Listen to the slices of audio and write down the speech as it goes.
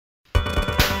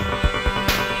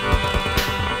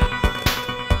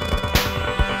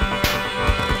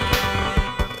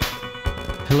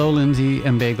Hello, Lindsay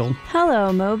and Bagel.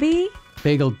 Hello, Moby.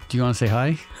 Bagel, do you want to say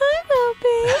hi? Hi,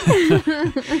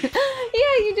 Moby.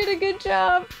 Yeah, you did a good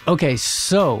job. Okay,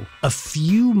 so a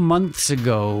few months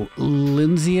ago,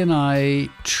 Lindsay and I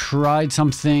tried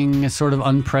something sort of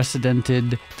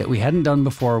unprecedented that we hadn't done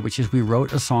before, which is we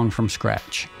wrote a song from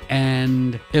scratch.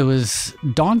 And it was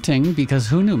daunting because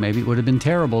who knew, maybe it would have been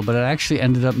terrible, but it actually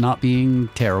ended up not being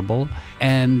terrible.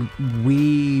 And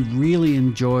we really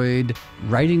enjoyed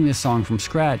writing this song from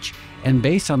scratch. And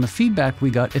based on the feedback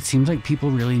we got, it seems like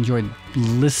people really enjoyed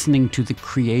listening to the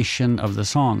creation of the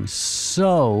song.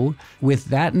 So with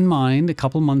that in mind, a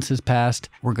couple months has passed.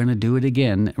 We're going to do it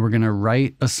again. We're going to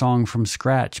write a song from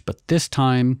scratch, but this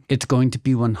time it's going to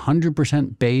be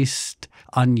 100% based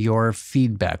on your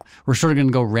feedback. We're sort of going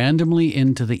to go randomly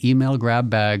into the email grab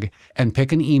bag and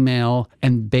pick an email.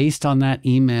 And based on that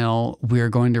email, we're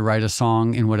going to write a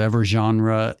song in whatever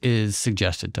genre is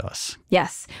suggested to us.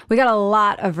 Yes, we got a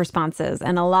lot of responses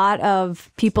and a lot of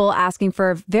people asking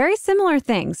for very similar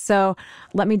things. So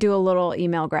let me do a little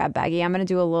email grab baggy. I'm going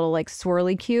to do a little like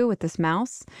swirly cue with this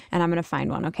mouse and I'm going to find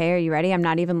one. Okay, are you ready? I'm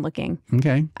not even looking.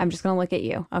 Okay. I'm just going to look at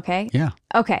you. Okay? Yeah.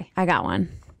 Okay, I got one.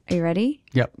 Are you ready?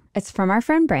 Yep. It's from our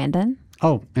friend Brandon.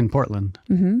 Oh, in Portland.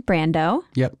 Brando.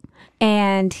 Yep.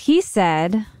 And he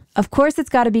said, of course it's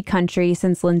got to be country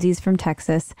since Lindsay's from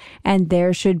Texas, and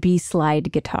there should be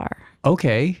slide guitar.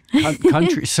 Okay.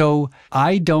 Country. So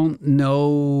I don't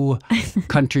know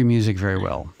country music very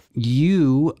well.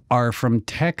 You are from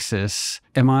Texas.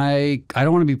 I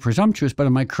don't want to be presumptuous, but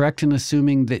am I correct in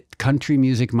assuming that country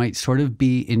music might sort of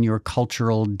be in your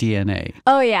cultural DNA?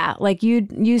 Oh, yeah. Like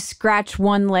you scratch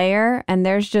one layer and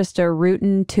there's just a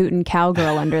rootin' tootin'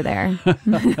 cowgirl under there.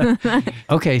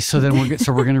 Okay, so then we're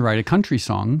going to write a country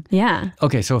song. Yeah.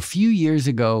 Okay, so a few years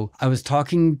ago, I was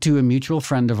talking to a mutual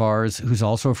friend of ours who's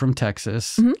also from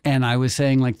Texas, and I was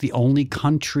saying like the only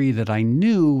country that I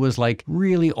knew was like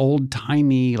really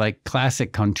old-timey, like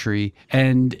classic country,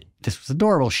 and this was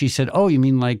adorable. She said, oh, you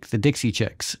mean like the Dixie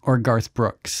Chicks or Garth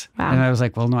Brooks? Wow. And I was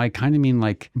like, well, no, I kind of mean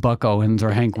like Buck Owens or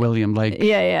Hank Williams, like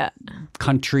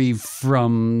country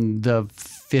from the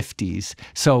 50s.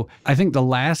 So I think the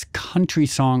last country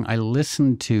song I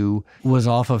listened to was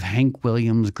off of Hank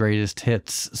Williams' greatest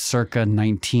hits circa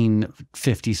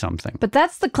 1950 something. But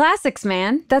that's the classics,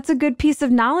 man. That's a good piece of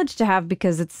knowledge to have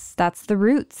because that's the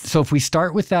roots. So if we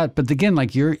start with that, but again,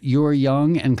 like you're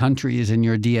young and country is in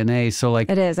your DNA. So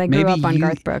like it is. I grew up on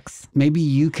Garth Brooks. Maybe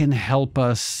you can help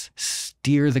us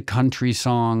steer the country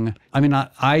song. I mean,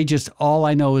 all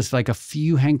I know is like a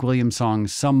few Hank Williams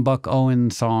songs, some Buck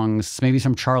Owens songs, maybe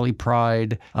some Charlie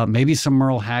Pride, maybe some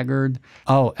Merle Haggard.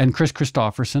 Oh, and Chris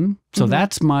Christopherson. So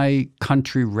that's my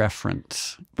country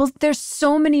reference. Well, there's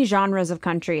so many genres of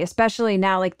country, especially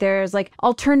now. Like there's like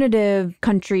alternative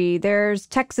country, there's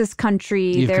Texas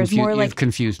country, there's more like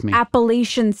confused me.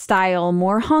 Appalachian style,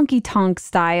 more honky tonk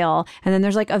style, and then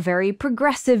there's like a very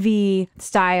progressive-y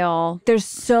style. There's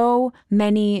so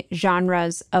many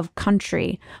genres of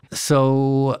country.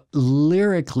 So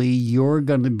lyrically, you're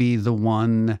going to be the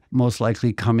one most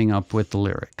likely coming up with the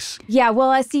lyrics. Yeah,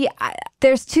 well,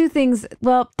 there's two things.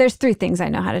 Well, there's three things I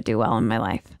know how to do well in my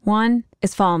life. One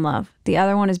is fall in love. The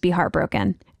other one is be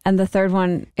heartbroken. And the third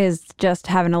one is just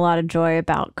having a lot of joy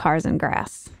about cars and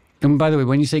grass. And by the way,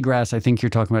 when you say grass, I think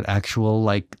you're talking about actual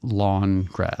like lawn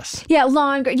grass. Yeah,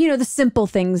 lawn, the simple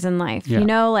things in life,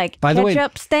 like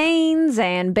ketchup stains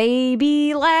and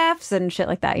baby laughs and shit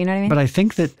like that. You know what I mean? But I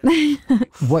think that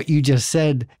what you just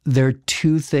said, there are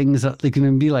two things that going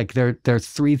to be like, there are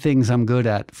three things I'm good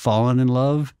at: falling in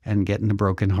love and getting a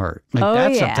broken heart.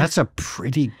 Like that's a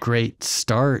pretty great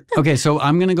start. Okay, so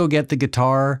I'm going to go get the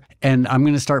guitar and I'm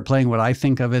going to start playing what I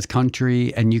think of as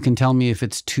country, and you can tell me if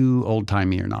it's too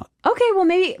old-timey or not. Okay, well,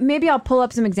 maybe I'll pull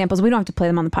up some examples. We don't have to play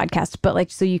them on the podcast, but like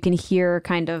so you can hear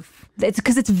kind of, it's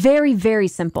because it's very, very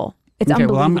simple. It's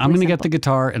unbelievably well, I'm going to simple. get the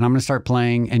guitar and I'm going to start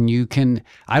playing, and you can,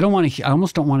 I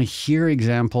almost don't want to hear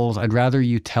examples. I'd rather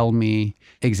you tell me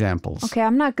examples. Okay,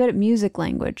 I'm not good at music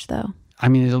language though. I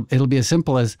mean, it'll be as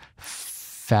simple as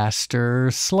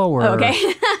faster, slower.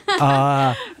 Okay.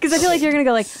 Because I feel like you're going to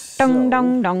go like dong,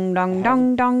 dong, dong, dong,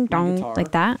 dong, dong, dong,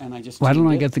 like that. Why don't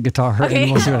I get the guitar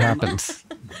and we'll see what happens.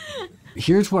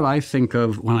 Here's what I think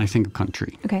of when I think of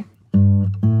country. Okay.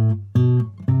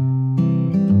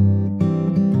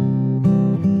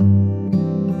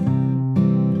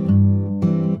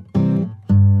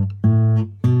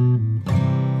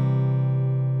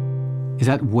 Is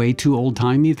that way too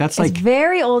old-timey? It's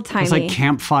very old-timey. It's like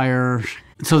campfire.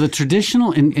 So the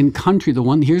traditional in country,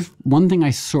 here's one thing I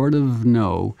sort of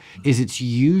know is it's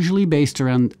usually based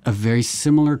around a very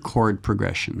similar chord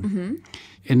progression.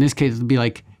 In this case, it'd be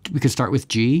like we could start with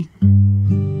G.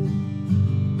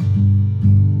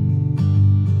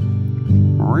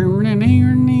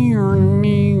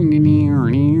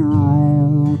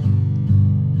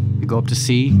 We go up to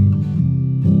C.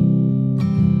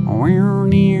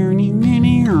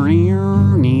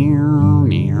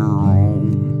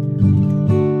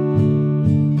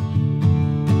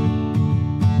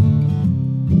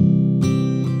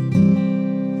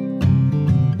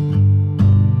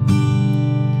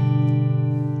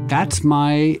 That's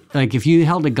my, like, if you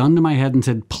held a gun to my head and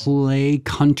said, play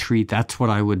country, that's what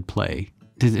I would play.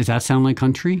 Does that sound like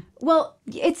country? Well,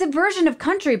 it's a version of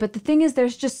country, but the thing is,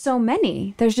 there's just so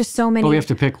many. There's just so many. But we have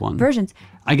to pick one. Versions.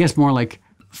 I guess more like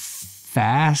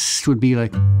fast would be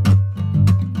like.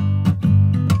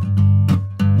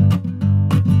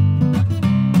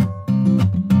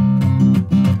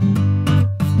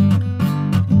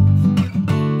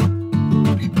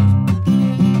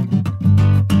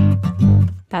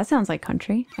 That sounds like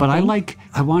country. But I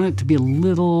want it to be a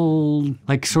little,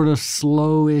 like, sort of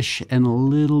slowish and a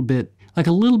little bit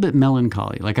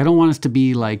melancholy. Like, I don't want us to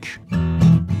be like.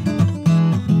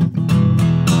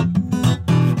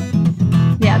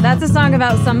 Yeah, that's a song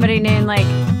about somebody named like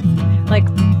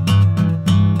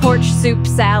Porch Soup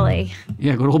Sally.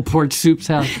 Yeah, good old Porch Soup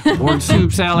Sally. Porch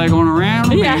Soup Sally going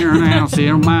around here now. See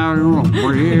him out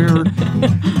over here.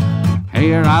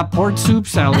 Here I Porch Soup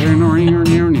Sally.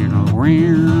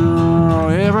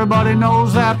 Everybody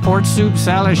knows that Porch Soup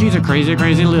Sally. She's a crazy,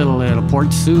 crazy little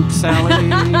Porch Soup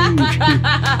Sally.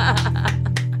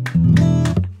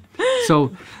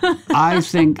 So I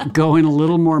think going a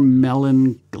little more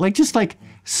like just like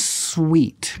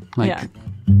sweet, like. Yeah.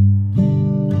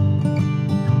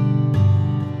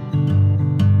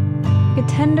 A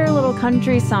tender little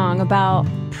country song about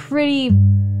pretty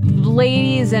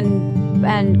ladies and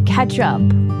ketchup.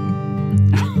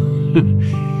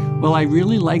 Well, I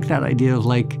really like that idea of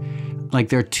like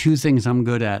there are two things I'm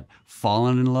good at: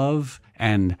 falling in love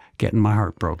and getting my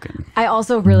heart broken. I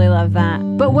also really love that.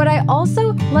 But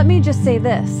let me just say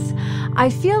this.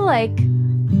 I feel like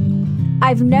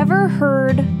I've never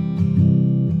heard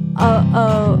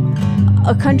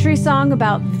a country song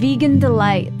about vegan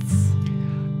delights.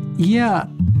 Yeah.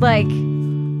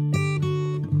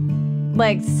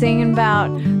 Like singing about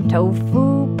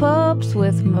tofu pups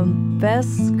with my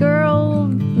best girl,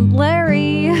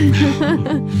 Larry.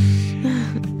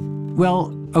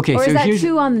 Well, okay. Or so is that here's,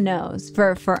 too on the nose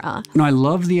for us? No, I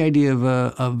love the idea of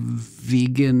a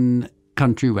vegan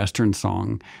country western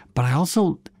song, but I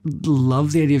also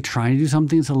love the idea of trying to do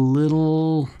something that's a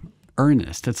little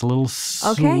earnest. It's a little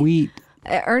sweet.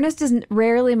 Earnest is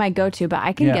rarely my go-to, but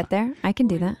I can get there. I can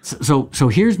do that. So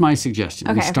here's my suggestion.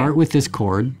 Okay, we start with this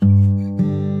chord.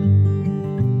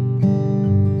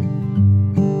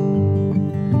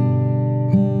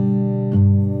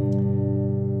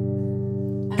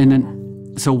 And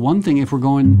then, so one thing, if we're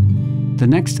going, the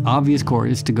next obvious chord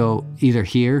is to go either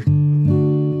here.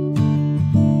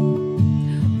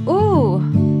 Ooh.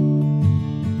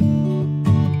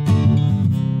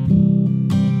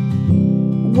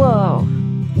 Whoa.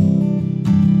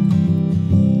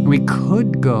 We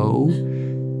could go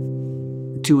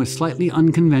to a slightly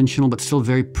unconventional but still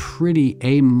very pretty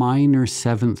A minor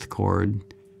 7th chord.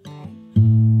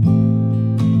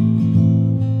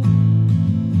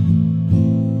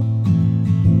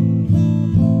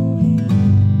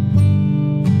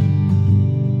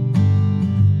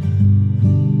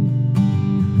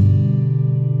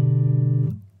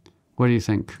 What do you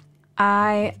think?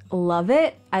 I love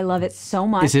it. I love it so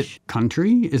much. Is it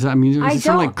country? Is it sort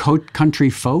of like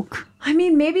country folk? I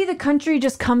mean, maybe the country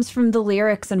just comes from the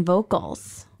lyrics and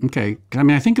vocals. Okay. I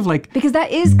mean, I think of like... Because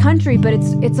that is country, but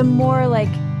it's a more like...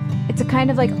 It's a kind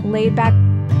of like laid back,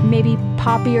 maybe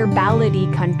poppier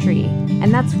ballady country.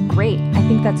 And that's great. I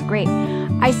think that's great.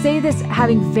 I say this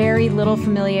having very little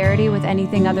familiarity with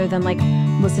anything other than like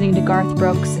listening to Garth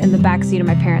Brooks in the backseat of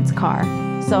my parents' car.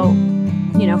 So...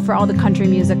 You know, for all the country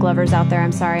music lovers out there,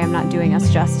 I'm sorry I'm not doing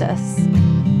us justice.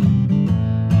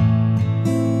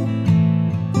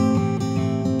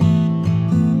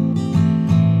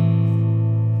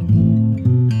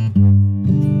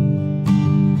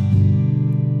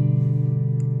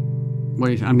 What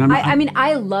do you think? I mean,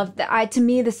 I love that. To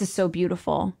me, this is so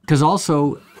beautiful. Because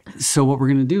also, so what we're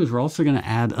going to do is we're also going to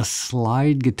add a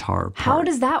slide guitar part. How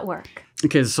does that work?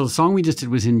 Okay, so the song we just did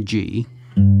was in G.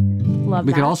 Love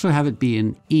we that. could also have it be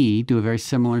in E, do a very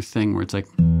similar thing where it's like...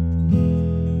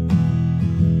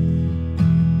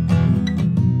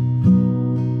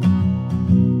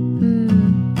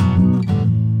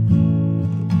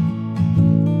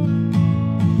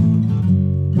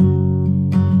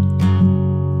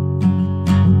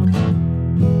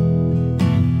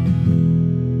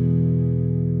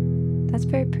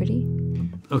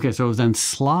 Okay, so then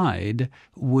slide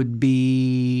would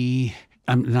be,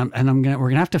 we're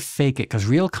gonna have to fake it because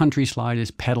real country slide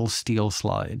is pedal steel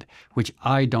slide, which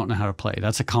I don't know how to play.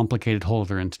 That's a complicated whole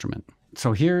other instrument.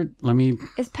 So here, let me.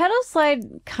 Is pedal slide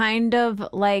kind of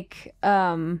like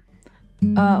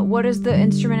what is the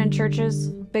instrument in churches?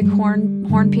 Big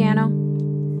horn piano.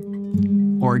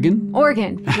 Organ?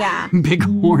 Organ, yeah. Big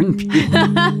horn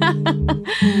piano.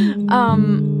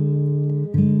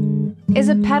 Is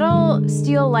a pedal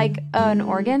steel like an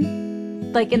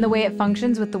organ? Like in the way it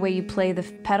functions with the way you play the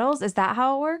pedals? Is that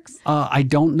how it works? I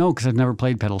don't know because I've never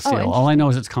played pedal steel. All I know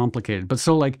is it's complicated. But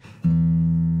so like...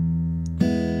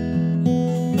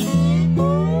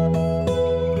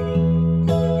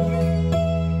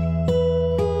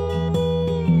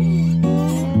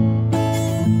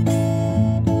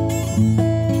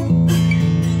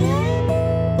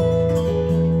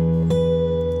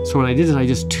 So what I did is I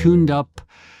just tuned up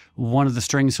one of the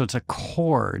strings so it's a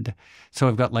chord. So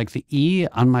I've got like the E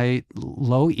on my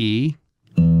low E,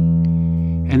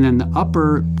 and then the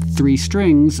upper 3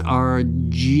 strings are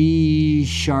G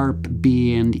sharp,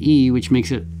 B, and E, which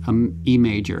makes it E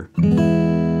major.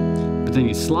 But then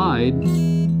you slide.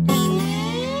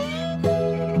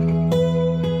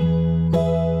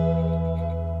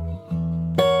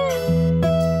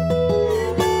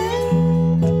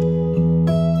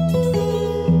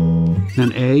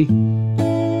 Then A.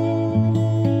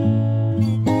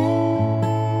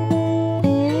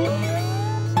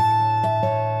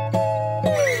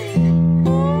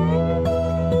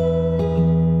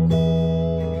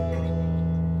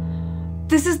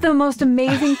 This is the most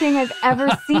amazing thing I've ever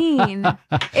seen.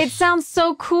 It sounds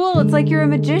so cool. It's like you're a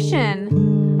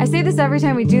magician. I say this every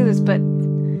time we do this, but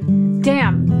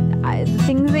damn, the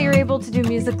things that you're able to do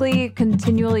musically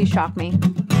continually shock me.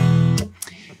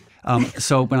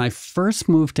 So when I first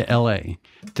moved to LA,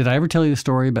 did I ever tell you the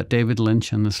story about David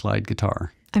Lynch and the slide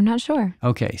guitar? I'm not sure.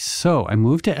 Okay, so I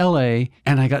moved to LA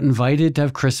and I got invited to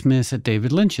have Christmas at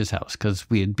David Lynch's house because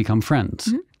we had become friends.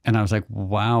 Mm-hmm. And I was like,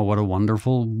 wow, what a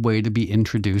wonderful way to be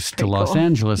introduced to Los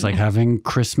Angeles, like having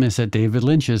Christmas at David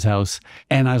Lynch's house.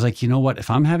 And I was like, you know what? If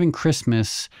I'm having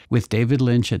Christmas with David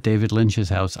Lynch at David Lynch's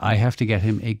house, I have to get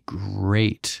him a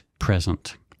great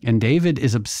present. And David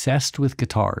is obsessed with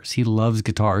guitars. He loves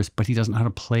guitars, but he doesn't know how to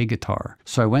play guitar.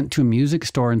 So I went to a music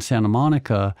store in Santa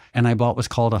Monica and I bought what's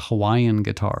called a Hawaiian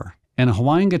guitar. And a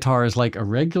Hawaiian guitar is like a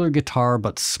regular guitar,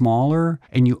 but smaller,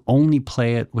 and you only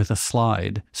play it with a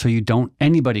slide. So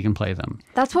anybody can play them.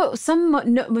 That's what some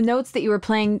notes that you were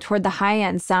playing toward the high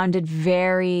end sounded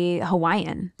very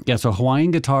Hawaiian. Yeah, so Hawaiian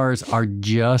guitars are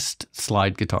just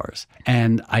slide guitars.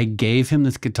 And I gave him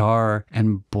this guitar,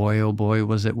 and boy, oh boy,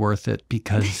 was it worth it,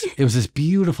 because it was this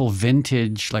beautiful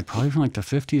vintage, like probably from like the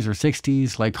 50s or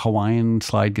 60s, like Hawaiian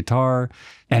slide guitar.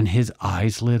 And his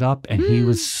eyes lit up and he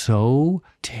was so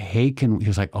taken. He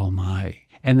was like, oh my.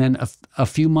 And then a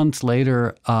few months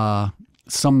later,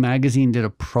 some magazine did a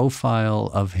profile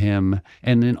of him.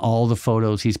 And in all the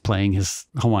photos, he's playing his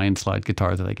Hawaiian slide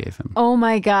guitar that I gave him. Oh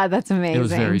my God, that's amazing. It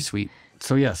was very sweet.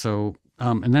 So yeah,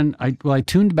 and then I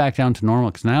tuned back down to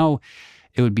normal because now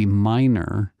it would be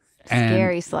minor.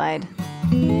 Scary slide.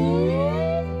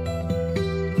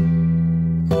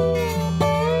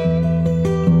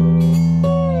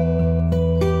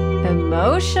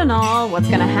 Emotional. What's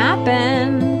gonna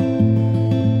happen?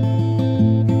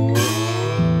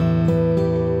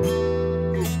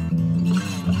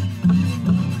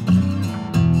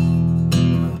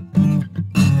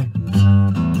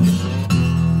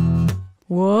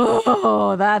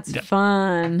 Whoa, that's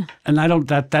fun. And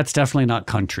that's definitely not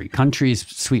country. Country is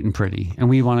sweet and pretty, and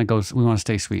we want to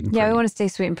stay sweet and pretty. Yeah, we want to stay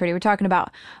sweet and pretty. We're talking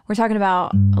about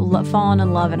falling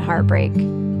in love and heartbreak.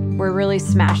 We're really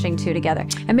smashing two together.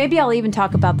 And maybe I'll even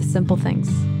talk about the simple things.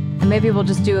 And maybe we'll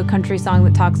just do a country song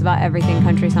that talks about everything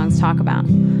country songs talk about.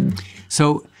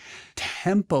 So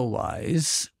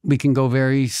tempo-wise, we can go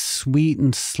very sweet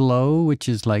and slow, which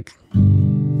is like...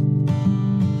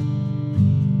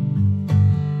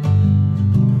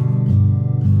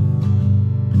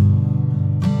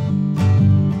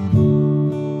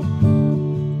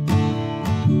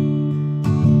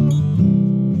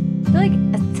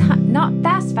 Not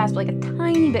fast, but like a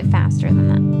tiny bit faster than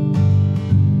that.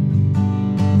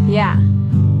 Yeah.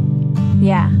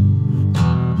 Yeah.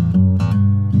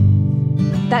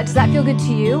 Does that feel good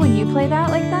to you when you play that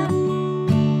like that?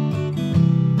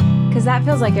 Because that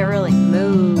feels like it really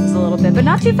moves a little bit, but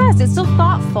not too fast. It's still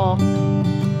thoughtful.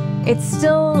 It's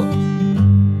still,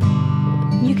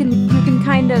 you can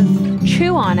kind of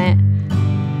chew on it.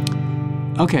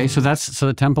 Okay, so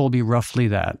the tempo will be roughly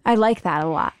that. I like that a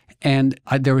lot. And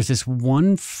there was this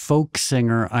one folk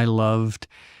singer I loved,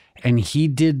 And he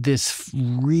did this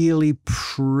really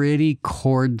pretty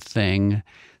chord thing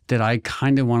that I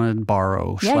kind of want to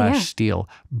borrow / steal,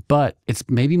 but it's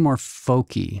maybe more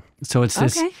folky. So it's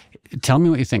this. Okay. Tell me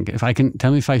what you think.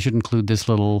 Tell me if I should include this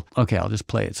little. Okay, I'll just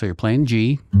play it. So you're playing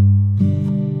G.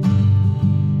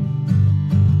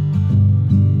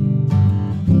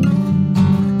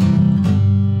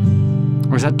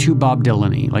 Or is that too Bob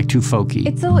Dylan-y, like too folky?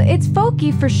 It's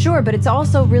folky for sure, but it's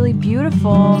also really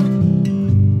beautiful.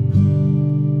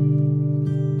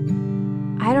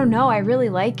 I don't know. I really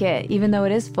like it, even though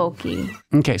it is folky.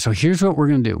 Okay, so here's what we're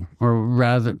going to do. Or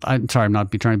rather, I'm sorry, I'm not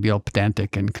trying to be all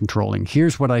pedantic and controlling.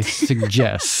 Here's what I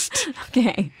suggest.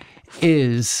 Okay.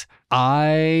 Is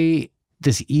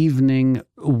this evening,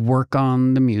 work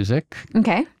on the music.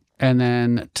 Okay. And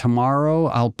then tomorrow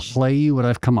I'll play you what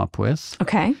I've come up with.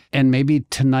 Okay. And maybe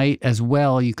tonight as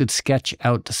well, you could sketch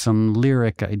out some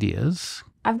lyric ideas.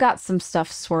 I've got some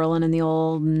stuff swirling in the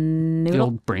old noodle. The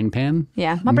old brain pan?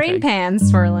 Yeah, my brain pan's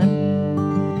swirling.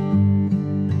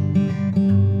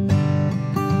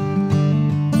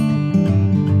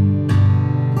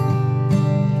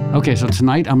 Okay, so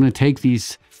tonight I'm going to take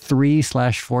these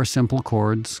 3/4 simple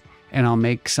chords and I'll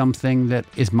make something that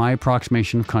is my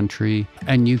approximation of country.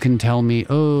 And you can tell me,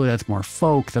 oh, that's more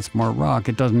folk, that's more rock.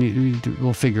 It doesn't need,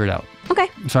 we'll figure it out. Okay.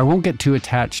 So I won't get too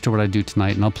attached to what I do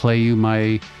tonight, and I'll play you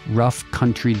my rough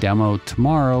country demo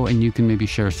tomorrow, and you can maybe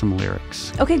share some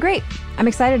lyrics. Okay, great. I'm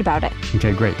excited about it.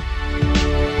 Okay, great.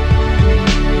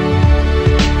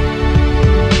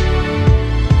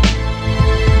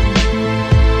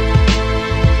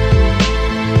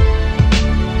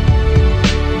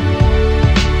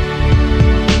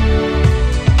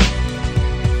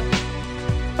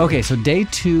 Okay, so day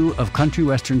 2 of country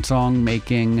western song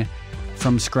making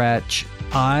from scratch.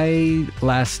 I,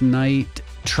 last night,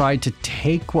 tried to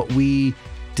take what we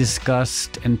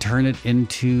discussed and turn it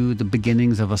into the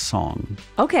beginnings of a song.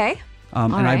 Okay.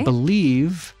 And I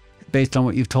believe, based on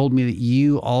what you've told me, that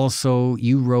you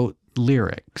wrote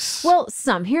lyrics. Well,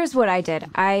 here's what I did.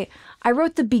 I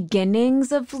wrote the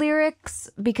beginnings of lyrics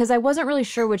because I wasn't really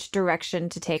sure which direction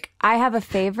to take. I have a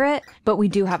favorite, but we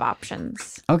do have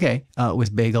options. Okay.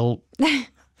 With Bagel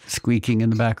squeaking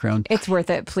in the background. It's worth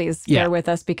it. Please bear with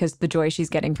us because the joy she's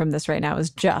getting from this right now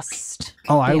is just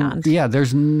beyond.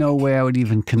 There's no way I would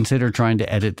even consider trying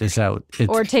to edit this out.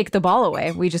 Or take the ball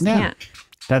away. We just can't.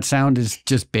 That sound is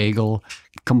just Bagel,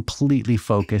 completely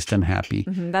focused and happy.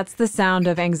 Mm-hmm. That's the sound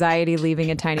of anxiety leaving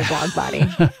a tiny blog body.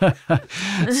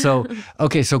 So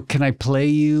can I play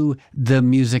you the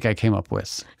music I came up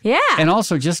with? Yeah. And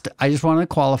also, I just want to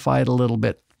qualify it a little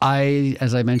bit.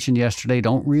 As I mentioned yesterday,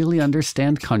 don't really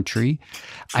understand country.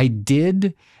 I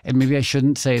did, and maybe I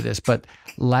shouldn't say this, but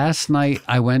last night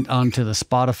I went onto the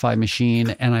Spotify machine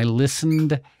and I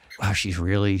listened. Wow, she's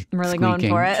really squeaking. Going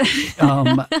for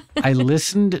it. I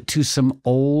listened to some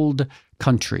old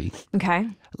country. Okay.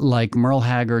 Like Merle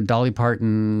Haggard, Dolly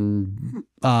Parton,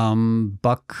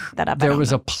 Buck. There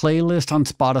was a playlist on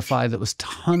Spotify that was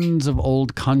tons of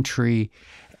old country.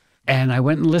 And I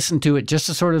went and listened to it just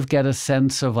to sort of get a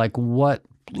sense of like, what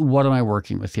am I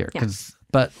working with here?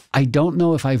 But I don't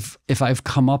know if I've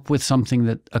come up with something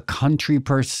that a country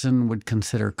person would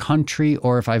consider country,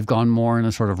 or if I've gone more in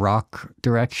a sort of rock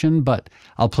direction, but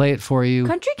I'll play it for you.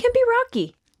 Country can be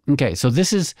rocky. Okay, so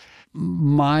this is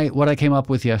what I came up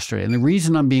with yesterday. And the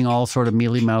reason I'm being all sort of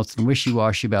mealy-mouthed and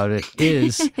wishy-washy about it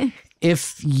is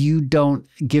if you don't,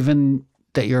 given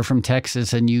that you're from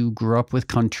Texas and you grew up with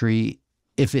country,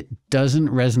 if it doesn't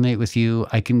resonate with you,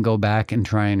 I can go back and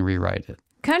try and rewrite it.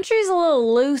 Country's a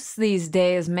little loose these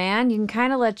days, man. You can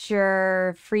kind of let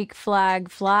your freak flag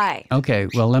fly. Okay,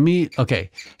 so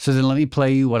then let me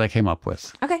play you what I came up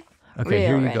with. Okay. Okay,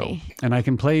 here you go. And I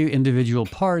can play you individual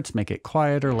parts, make it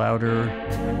quieter, louder.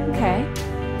 Okay.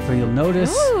 So you'll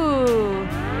notice. Ooh.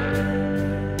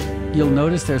 You'll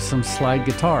notice there's some slide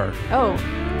guitar. Oh,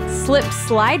 slip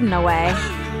sliding away.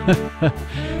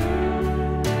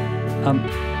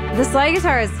 The slide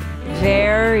guitar is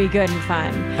very good and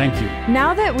fun. Thank you.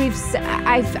 Now that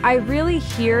I really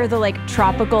hear the like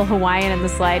tropical Hawaiian in the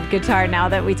slide guitar now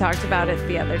that we talked about it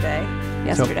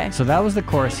yesterday. So that was the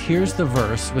chorus. Here's the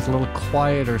verse with a little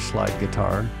quieter slide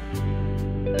guitar.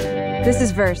 This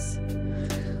is verse.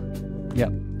 Yep.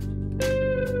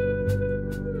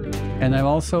 And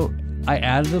I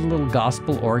added a little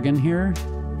gospel organ here.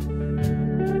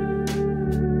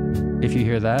 If you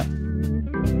hear that.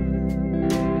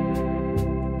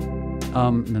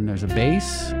 And then there's a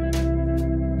bass.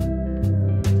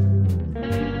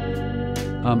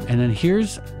 And then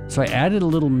so I added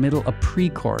a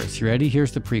pre-chorus. You ready?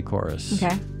 Here's the pre-chorus.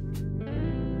 Okay.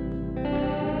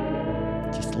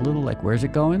 Just a a little like, where's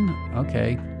it going?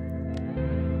 Okay.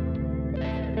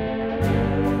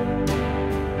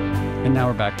 And now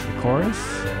we're back to the chorus.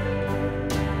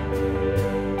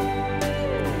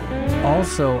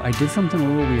 Also, I did something a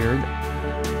little weird.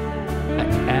 I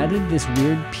added this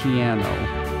weird piano.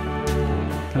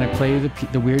 Can I play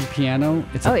the weird piano?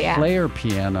 It's a player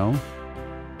piano.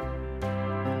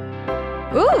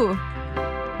 Ooh.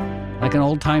 Like an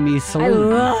old-timey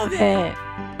saloon. I love it.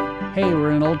 Hey, we're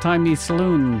in an old-timey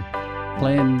saloon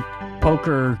playing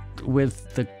poker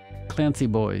with the Clancy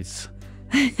boys.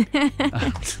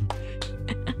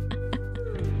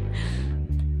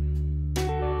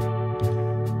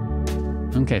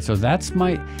 Okay, so that's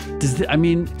my.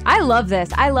 I love this.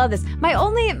 I love this. My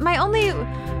only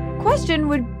question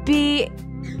would be,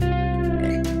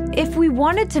 if we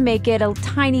wanted to make it a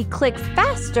tiny click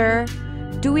faster,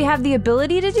 do we have the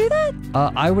ability to do that?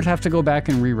 I would have to go back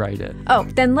and rewrite it. Oh,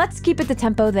 then let's keep it the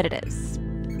tempo that it is.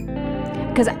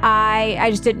 Because I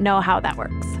just didn't know how that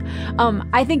works.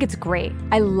 I think it's great.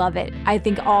 I love it. I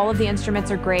think all of the instruments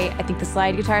are great. I think the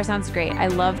slide guitar sounds great. I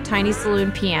love Tiny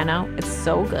Saloon piano. It's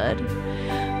so good.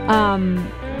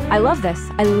 I love this.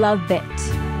 I love it.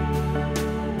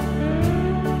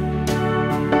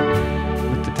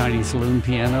 With the Tiny Saloon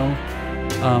piano.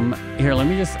 Here,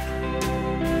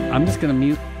 I'm just going to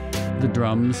mute the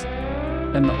drums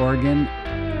and the organ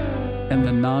and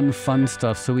the non-fun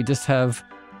stuff, so we just have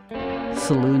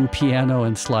saloon piano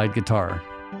and slide guitar.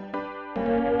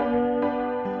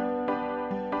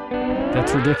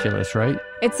 That's ridiculous, right?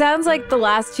 It sounds like the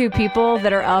last two people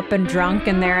that are up and drunk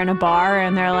and they're in a bar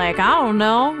and they're like, I don't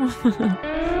know.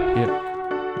 Yeah.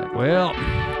 Like, well,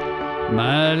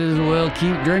 might as well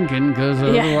keep drinking because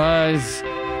otherwise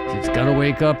it's got to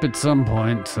wake up at some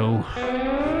point. So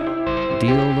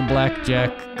deal the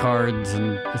blackjack cards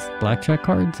and blackjack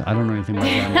cards? I don't know anything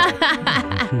about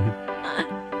that.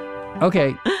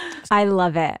 Okay. I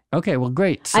love it. Okay, well,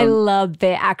 great. So, I love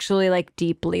it. Actually, like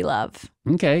deeply love.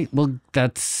 Okay, well,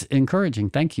 that's encouraging.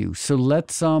 Thank you. So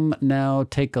let's now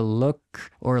take a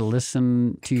look or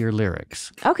listen to your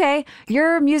lyrics. Okay,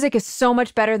 your music is so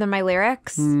much better than my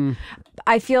lyrics.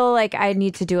 I feel like I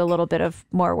need to do a little bit of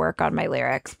more work on my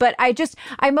lyrics, but I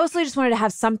mostly just wanted to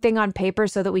have something on paper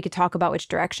so that we could talk about which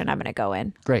direction I'm going to go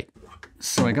in. Great.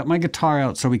 So I got my guitar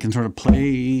out so we can sort of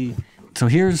play. So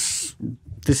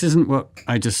this isn't what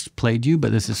I just played you,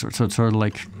 but this is sort of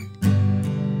like.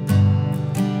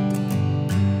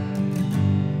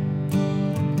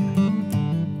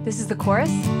 This is the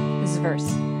chorus. This is verse.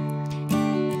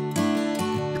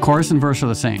 The chorus and verse are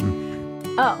the same.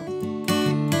 Oh.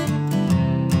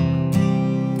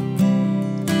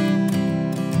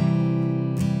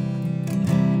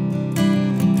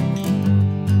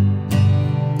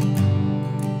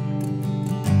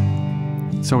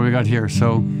 So what we got here?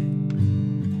 So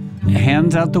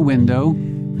hands out the window.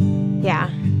 Yeah.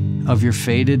 Of your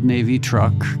faded Navy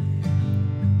truck.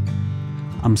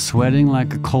 I'm sweating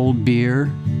like a cold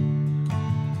beer.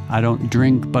 I don't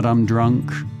drink, but I'm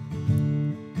drunk.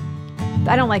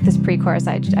 I don't like this pre-chorus,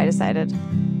 I decided.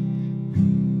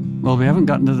 Well, we haven't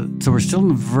gotten to so we're still in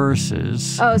the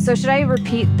verses. Oh, so should I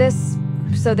repeat this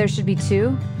so there should be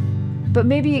two? But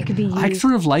maybe it could be used. I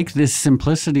sort of like this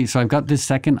simplicity. So I've got this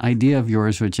second idea of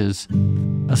yours, which is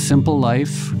a simple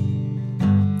life.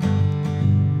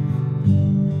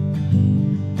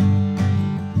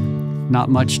 Not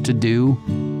much to do.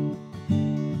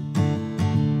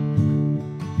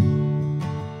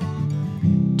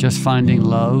 Just finding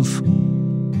love.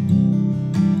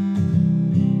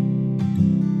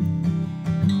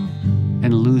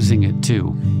 And losing it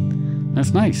too.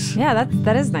 That's nice. Yeah,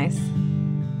 that is nice.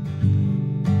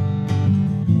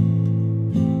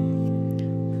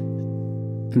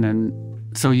 And then,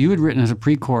 so you had written as a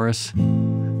pre-chorus,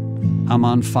 I'm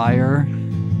on fire.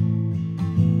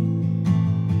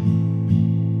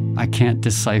 I can't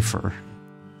decipher.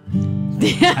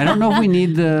 I don't know if we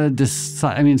need I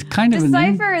mean, it's kind of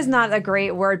decipher is not a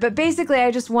great word, but basically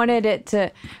I just wanted it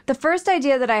to. The first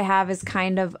idea that I have is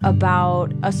kind of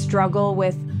about a struggle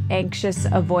with anxious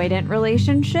avoidant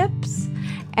relationships.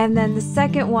 And then the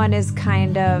second one is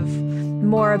kind of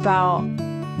more about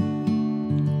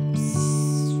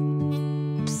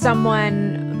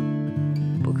someone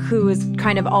who is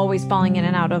kind of always falling in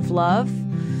and out of love.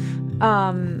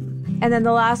 And then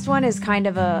the last one is kind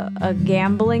of a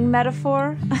gambling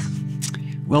metaphor.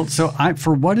 Well, so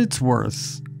for what it's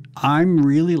worth, I'm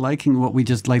really liking what we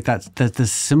just like that the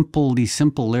simple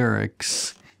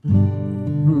lyrics.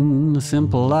 The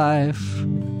simple life.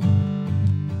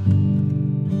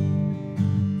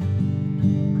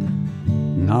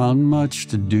 Not much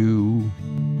to do.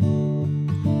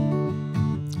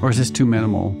 Or is this too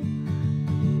minimal?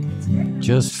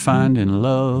 Just finding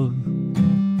love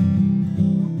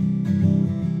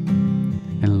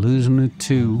and losing it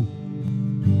too.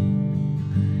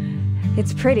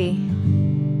 It's pretty.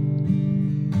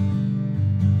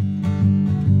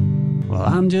 Well,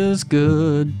 I'm just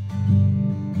good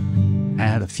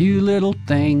at a few little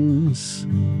things.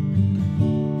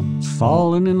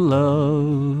 Falling in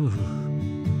love,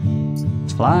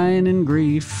 flying in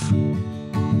grief.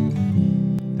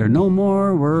 There are no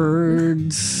more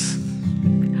words,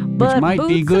 But which might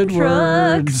be good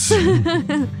words.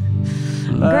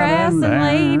 Grass and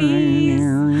ladies,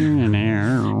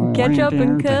 ketchup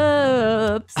and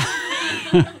cups.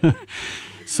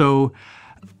 So,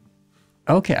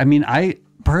 okay. I mean, I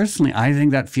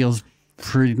think that feels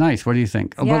pretty nice. What do you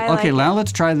think? Yeah, I like now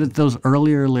let's try those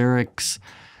earlier lyrics.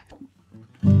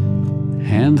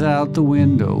 Hands out the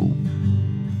window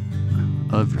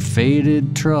of your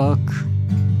faded truck.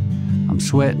 I'm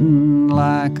sweating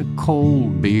like a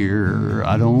cold beer.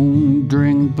 I don't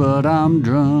drink, but I'm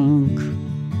drunk.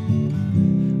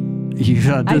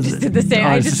 I just did the same.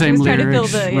 I it's just the same was trying to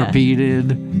lyrics fill the repeated.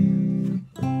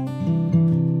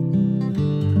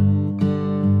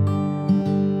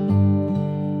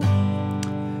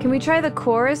 Can we try the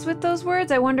chorus with those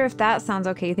words? I wonder if that sounds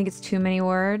okay. You think it's too many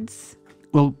words?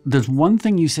 Well, there's one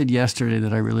thing you said yesterday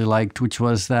that I really liked, which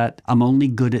was that I'm only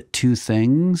good at two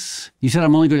things. You said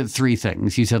I'm only good at three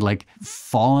things. You said like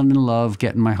falling in love,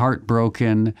 getting my heart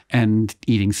broken, and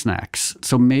eating snacks.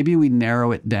 So maybe we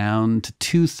narrow it down to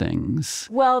two things.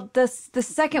 Well, the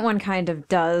second one kind of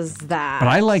does that. But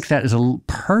I like that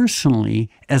personally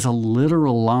as a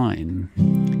literal line.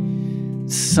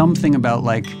 Something about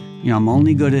like, I'm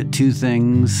only good at two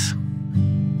things.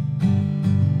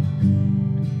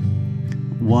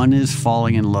 One is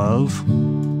falling in love.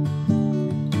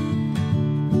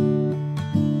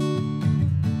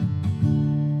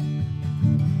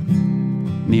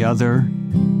 The other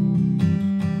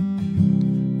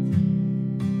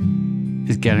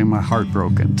is getting my heart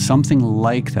broken. Something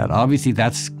like that. Obviously,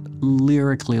 that's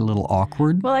lyrically a little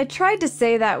awkward. Well, I tried to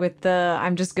say that with the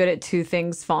I'm just good at two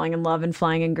things, falling in love and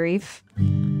flying in grief.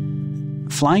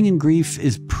 Flying in grief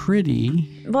is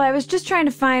pretty. Well, I was just trying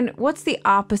to find what's the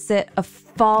opposite of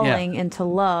falling into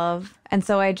love. And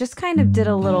so I just kind of did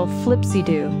a little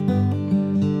flipsy-do.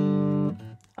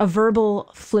 A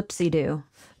verbal flipsy-do.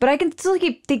 But I can still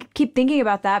keep thinking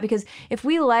about that, because if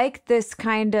we like this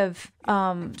kind of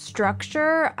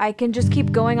structure, I can just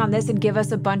keep going on this and give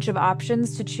us a bunch of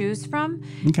options to choose from.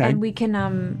 Okay. And we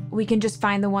can just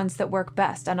find the ones that work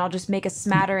best. And I'll just make a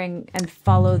smattering and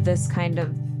follow this kind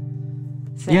of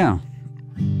thing. Yeah.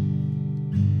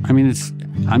 I mean,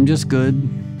 I'm just good.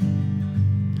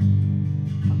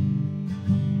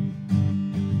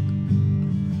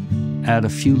 At a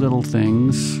few little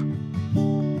things.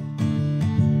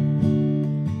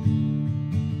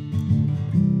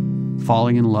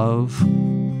 Falling in love.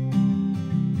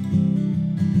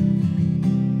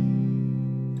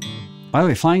 By the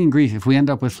way, flying in grief, if we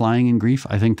end up with flying in grief,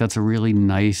 I think that's a really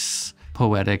nice,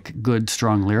 poetic, good,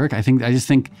 strong lyric. I just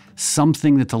think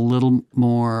something that's a little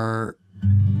more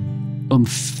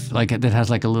like that has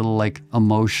like a little like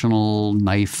emotional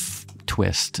knife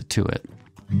twist to it.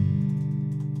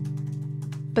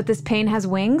 But this pain has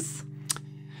wings?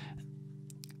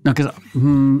 No, because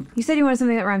you said you wanted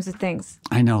something that rhymes with things.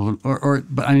 I know,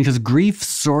 but I mean, because grief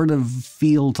sort of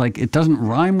feels like it doesn't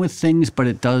rhyme with things, but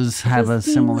it does have a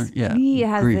similar. Yeah, it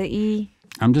has grief. the E.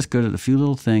 I'm just good at a few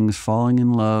little things, falling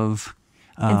in love,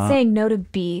 and saying no to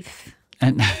beef.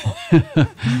 And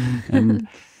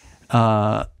and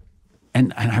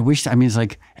I wish. I mean, it's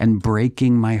like and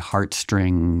breaking my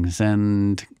heartstrings,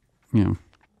 and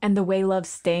And the way love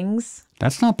stings.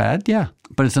 That's not bad. Yeah,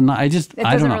 but it's not. It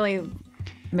doesn't really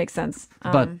make sense.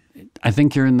 But I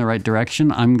think you're in the right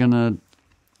direction. I'm gonna,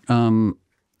 I'm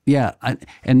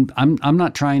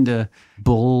not trying to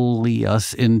bully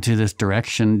us into this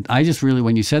direction. I just really,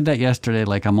 when you said that yesterday,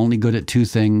 like I'm only good at two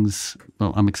things.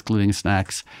 Well, I'm excluding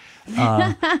snacks.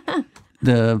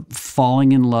 The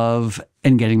falling in love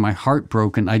and getting my heart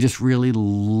broken. I just really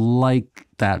like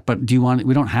that. But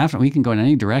we don't have to, we can go in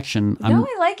any direction. No,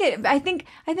 I like it. I think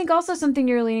also something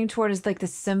you're leaning toward is like the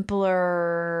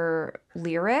simpler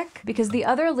lyric, because the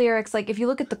other lyrics, like if you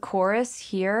look at the chorus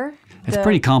here, it's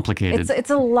pretty complicated. It's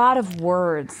a lot of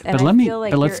words. And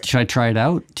should I try it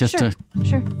out? Sure.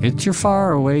 It's your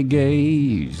faraway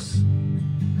gaze.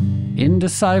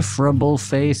 Indecipherable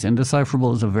face.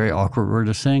 Indecipherable is a very awkward word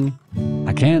to sing.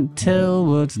 I can't tell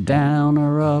what's down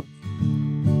or up.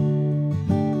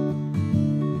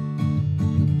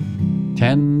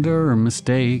 Tender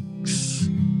mistakes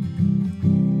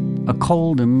a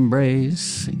cold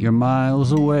embrace. You're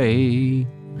miles away,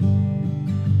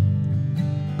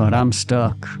 but I'm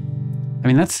stuck. I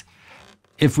mean, that's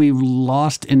if we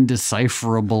lost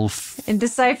indecipherable.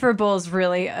 Indecipherable is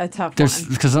really a tough one.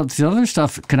 Because the other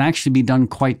stuff can actually be done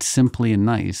quite simply and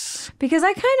nice. Because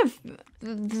I kind of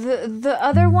the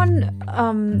other one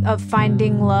of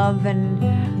finding love and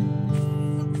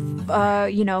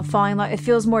falling in love, it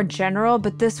feels more general,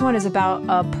 but this one is about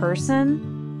a person.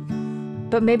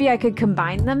 But maybe I could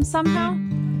combine them somehow.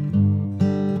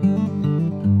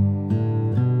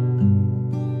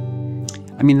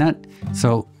 I mean that.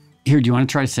 So here, do you want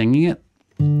to try singing it?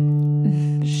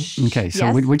 Okay, so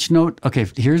yes. which note? Okay,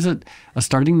 here's a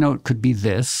starting note could be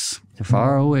this. Your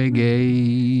faraway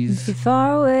gaze. It's your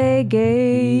faraway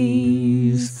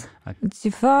gaze. It's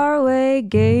your faraway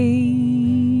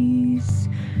gaze.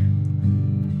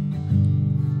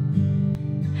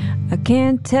 I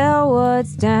can't tell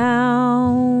what's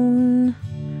down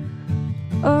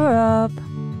or up.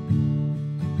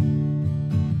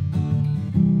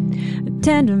 A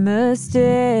tender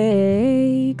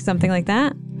mistake, something like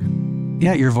that.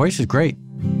 Yeah, your voice is great.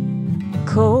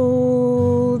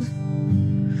 Cold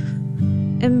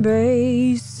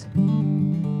embrace.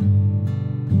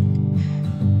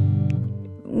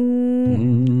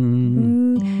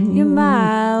 You're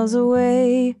miles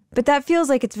away. But that feels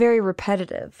like it's very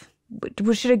repetitive.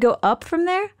 Should it go up from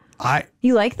there?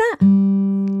 You like that?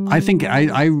 I think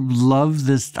I love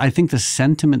this. I think the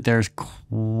sentiment there is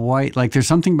quite like there's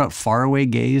something about faraway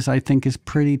gaze I think is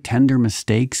pretty. Tender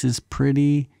mistakes is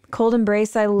pretty. Cold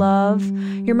embrace, I love.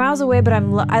 You're miles away, but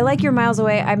I like you're miles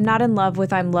away. I'm not in love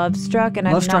with I'm love struck,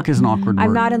 and Love struck is an awkward word.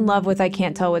 I'm not in love with I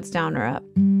can't tell what's down or up.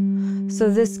 So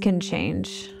this can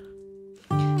change.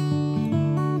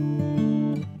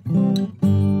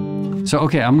 So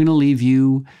okay, I'm gonna leave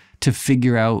you to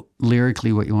figure out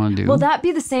lyrically what you want to do. Will that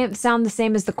be sound the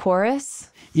same as the chorus?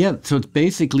 Yeah, so it's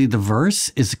basically the verse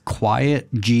is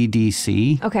quiet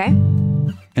GDC. Okay.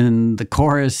 And the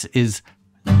chorus is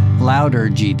louder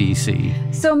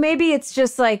GDC. So maybe it's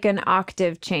just like an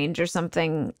octave change or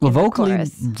something. Well, vocally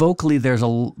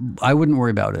I wouldn't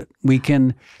worry about it.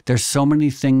 There's so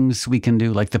many things we can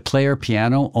do. Like the player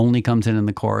piano only comes in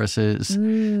the choruses.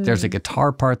 There's a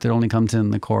guitar part that only comes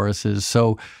in the choruses.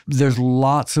 So there's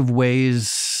lots of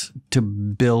ways to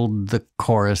build the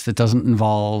chorus that doesn't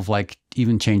involve like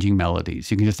even changing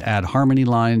melodies. You can just add harmony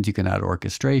lines. You can add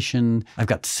orchestration. I've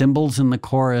got cymbals in the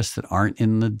chorus that aren't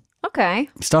in the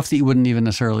stuff that you wouldn't even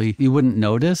you wouldn't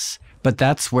notice. But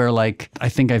that's where, like, I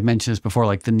think I've mentioned this before,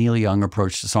 like the Neil Young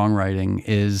approach to songwriting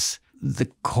is the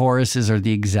choruses are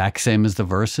the exact same as the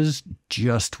verses,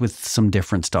 just with some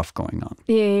different stuff going on.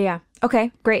 Yeah.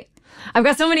 Okay, great. I've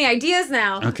got so many ideas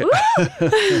now. Okay.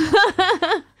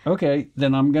 Okay,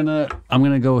 then I'm gonna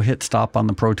go hit stop on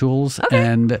the Pro Tools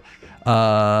and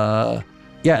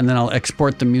and then I'll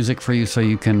export the music for you so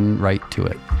you can write to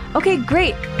it. Okay,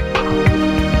 great.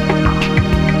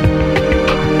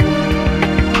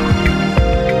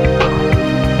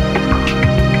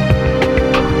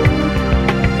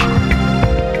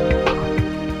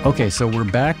 Okay, so we're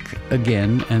back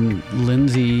again, and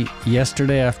Lindsay,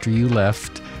 yesterday after you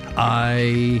left,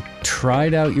 I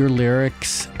tried out your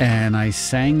lyrics and I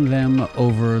sang them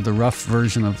over the rough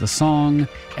version of the song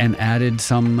and added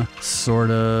some sort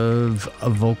of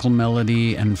a vocal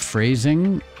melody and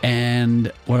phrasing.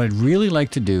 And what I'd really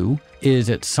like to do is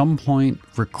at some point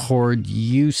record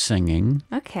you singing.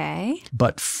 Okay.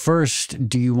 But first,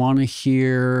 do you want to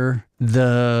hear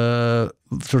the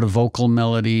sort of vocal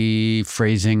melody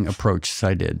phrasing approach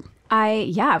I did?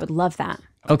 I would love that.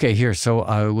 Okay, here. So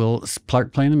I will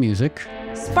start playing the music.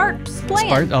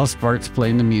 I'll start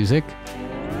playing the music.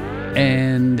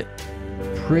 And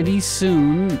pretty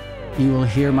soon you will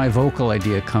hear my vocal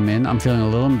idea come in. I'm feeling a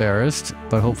little embarrassed,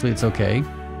 but hopefully it's okay.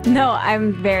 No,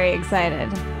 I'm very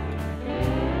excited.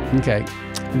 Okay.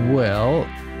 Well,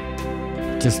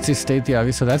 just to state the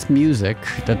obvious, so that's music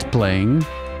that's playing.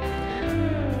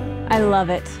 I love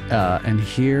it. And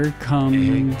here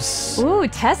comes... Ooh,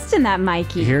 testing that,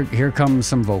 Mikey. Here comes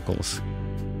some vocals.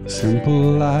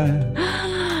 Simple life.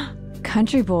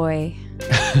 Country boy.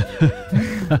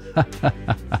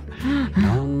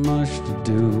 Not much to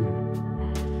do.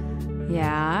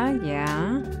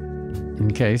 Yeah.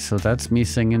 Okay, so that's me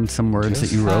singing some words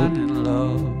that you wrote.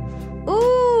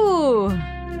 Ooh.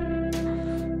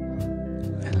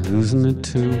 And losing it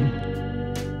too.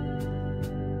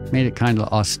 Made it kind of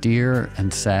austere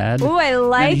and sad. Ooh, I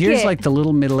like it. And here's like the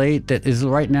little middle eight that is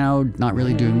right now not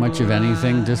really doing much of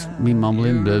anything, just me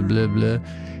mumbling, blah, blah, blah.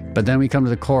 But then we come to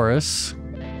the chorus.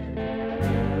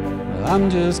 Well, I'm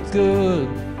just good.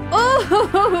 Ooh.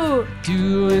 Ooh,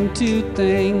 Doing two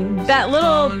things. that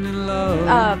little falling in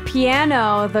love.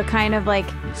 piano, the kind of like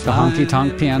The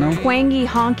honky-tonk piano. twangy,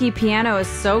 honky piano is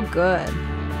so good.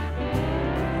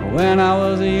 When I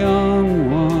was a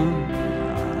young one,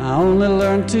 I only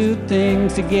learned two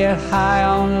things to get high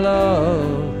on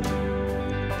love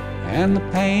and the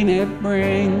pain it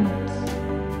brings.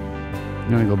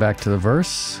 You want to go back to the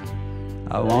verse?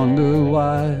 I wonder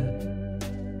why.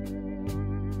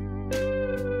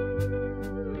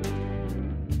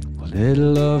 Let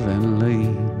love and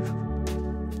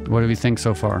leave. What do you think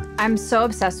so far? I'm so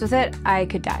obsessed with it, I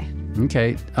could die.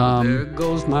 Okay. There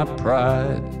goes my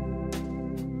pride.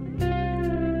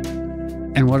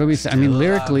 And what do we say? I mean,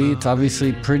 lyrically, it's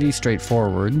obviously pretty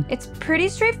straightforward. It's pretty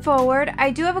straightforward. I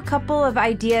do have a couple of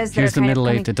ideas that Here's are the kind middle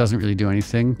of eight that doesn't really do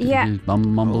anything. Yeah.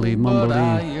 Mumbly,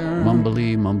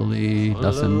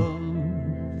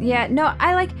 nothing. Yeah, no,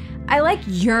 I like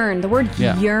yearn. The word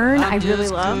yearn, I really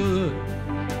love.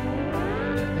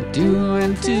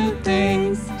 Doing two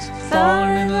things,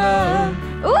 falling in love.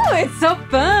 Ooh, it's so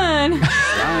fun.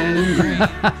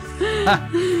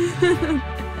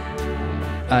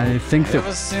 I think that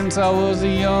ever since I was a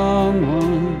young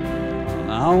one,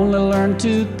 I only learned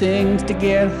two things to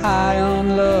get high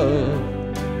on love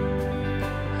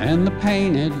and the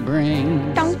pain it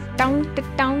brings. Dun, dun,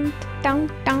 dun, dun,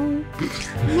 dun.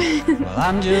 Well,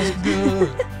 I'm just good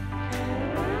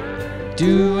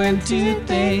doing two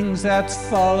things, that's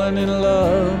falling in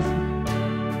love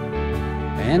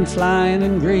and flying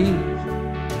in grief.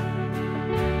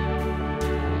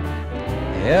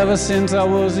 Ever since I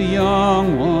was a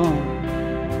young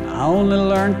one, I only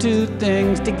learned two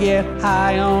things to get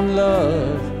high on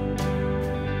love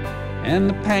and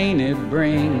the pain it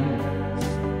brings.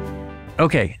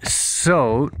 Okay,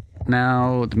 so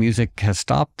now the music has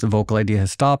stopped, the vocal idea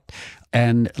has stopped,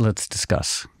 and let's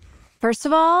discuss. First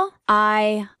of all,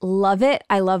 I love it.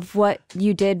 I love what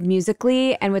you did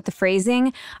musically and with the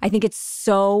phrasing. I think it's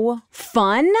so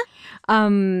fun.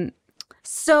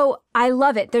 So I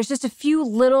love it. There's just a few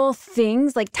little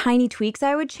things, like tiny tweaks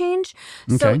I would change.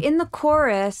 So Okay. in the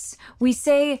chorus, we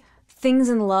say things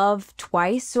in love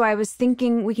twice. So I was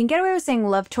thinking we can get away with saying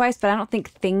love twice, but I don't think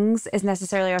things is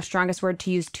necessarily our strongest word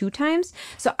to use 2 times.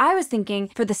 So I was thinking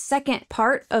for the second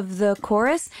part of the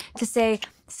chorus to say,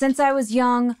 since I was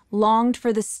young, longed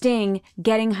for the sting,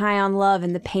 getting high on love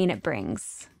and the pain it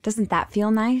brings. Doesn't that feel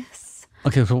nice?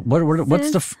 Okay, so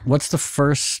what's the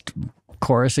first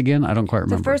chorus again? I don't quite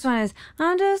remember. The first one is,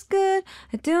 I'm just good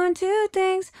at doing 2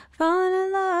 things, falling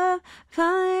in love,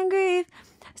 falling in grief.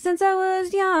 Since I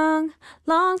was young,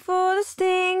 long for the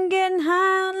sting, getting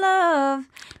high on love,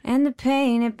 and the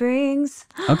pain it brings.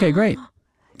 Okay, great.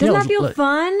 Doesn't Yeah, that feel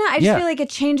fun? I just yeah. feel like it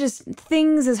changes.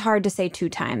 Things is hard to say 2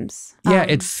 times. Yeah,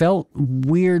 it felt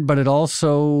weird, but it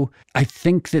also, I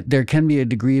think that there can be a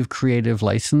degree of creative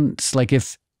license. Like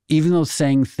even though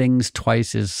saying things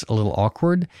twice is a little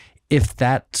awkward, if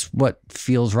that's what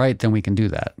feels right, then we can do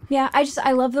that. Yeah,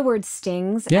 I love the word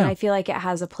stings, Yeah. and I feel like it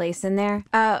has a place in there.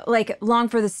 Like long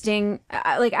for the sting,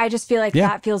 I just feel like Yeah.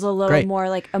 that feels a little Great. more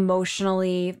like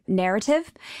emotionally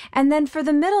narrative. And then for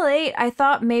the middle 8, I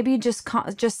thought maybe just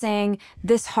saying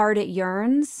this heart it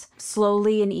yearns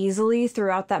slowly and easily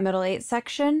throughout that middle 8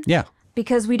 section. Yeah.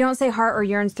 Because we don't say heart or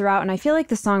yearns throughout, and I feel like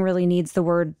the song really needs the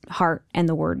word heart and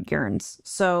the word yearns.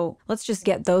 So let's just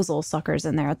get those little suckers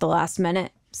in there at the last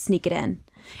minute. Sneak it in.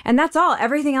 And that's all.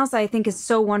 Everything else I think is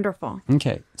so wonderful.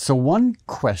 Okay. So one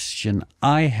question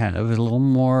I have is a little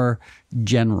more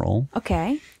general.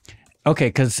 Okay. Okay,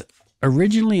 because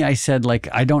originally I said, like,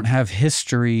 I don't have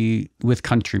history with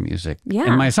country music. Yeah.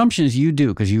 And my assumption is you do,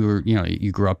 because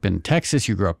you grew up in Texas,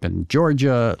 you grew up in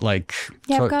Georgia, like.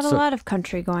 Yeah, so, I've got a lot of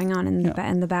country going on in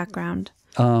the background.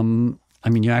 I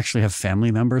mean, you actually have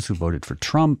family members who voted for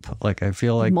Trump. Like, I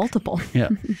feel like. Multiple.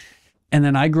 Yeah. And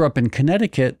then I grew up in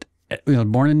Connecticut,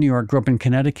 born in New York, grew up in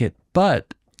Connecticut,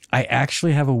 but I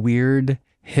actually have a weird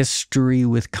history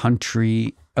with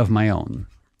country of my own.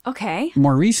 Okay.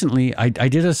 More recently, I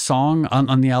did a song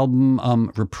on the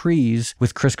album Reprise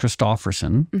with Chris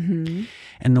Christopherson. Mm-hmm.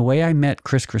 And the way I met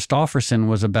Chris Christopherson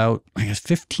was about, I guess,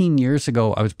 15 years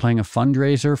ago. I was playing a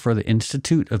fundraiser for the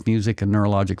Institute of Music and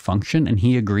Neurologic Function, and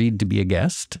he agreed to be a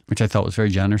guest, which I thought was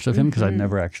very generous of him because I'd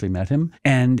never actually met him.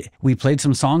 And we played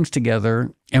some songs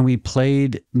together. and we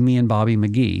played Me and Bobby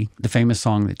McGee, the famous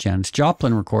song that Janis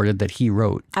Joplin recorded that he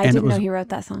wrote. I didn't know he wrote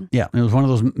that song. Yeah, it was one of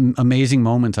those amazing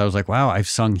moments. I was like, wow, I've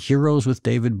sung Heroes with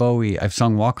David Bowie. I've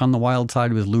sung Walk on the Wild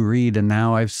Side with Lou Reed. And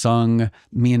now I've sung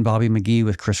Me and Bobby McGee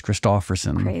with Chris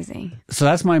Christopherson. Crazy. So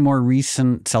that's my more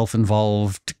recent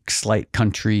self-involved slight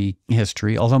country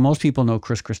history. Although most people know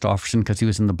Chris Christopherson because he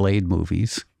was in the Blade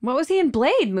movies. What was he in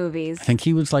Blade movies? I think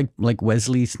he was like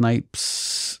Wesley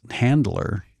Snipes'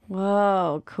 handler.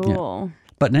 Whoa, cool. Yeah.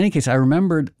 But in any case, I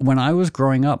remembered when I was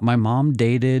growing up, my mom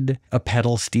dated a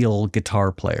pedal steel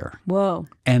guitar player. Whoa.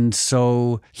 And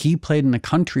so he played in a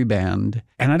country band.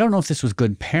 And I don't know if this was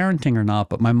good parenting or not,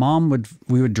 but my mom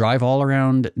we would drive all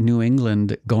around New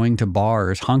England going to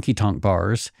bars, honky-tonk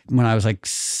bars, when I was like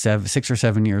 6 or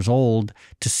 7 years old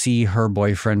to see her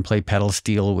boyfriend play pedal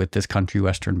steel with this country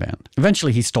western band.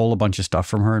 Eventually, he stole a bunch of stuff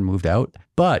from her and moved out,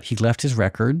 but he left his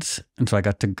records. And so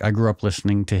I grew up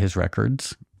listening to his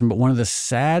records. But one of the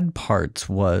sad parts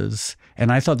was,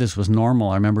 and I thought this was normal.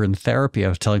 I remember in therapy, I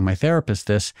was telling my therapist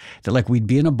this, that like we'd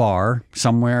be in a bar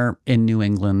somewhere in New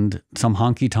England, some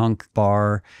honky-tonk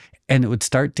bar, and it would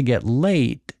start to get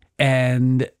late.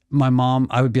 And my mom,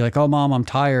 I would be like, oh, Mom, I'm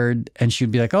tired. And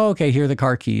she'd be like, oh, okay, here are the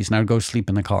car keys. And I would go sleep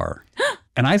in the car.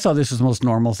 And I thought this was the most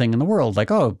normal thing in the world.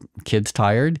 Like, oh, kid's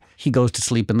tired. He goes to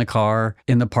sleep in the car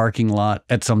in the parking lot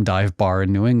at some dive bar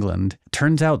in New England.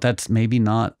 Turns out that's maybe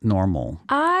not normal.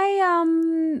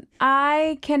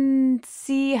 I can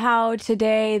see how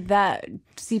today that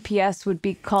CPS would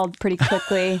be called pretty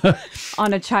quickly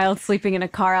on a child sleeping in a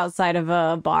car outside of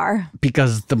a bar.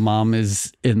 Because the mom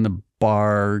is in the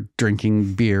bar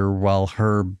drinking beer while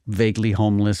her vaguely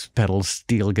homeless pedal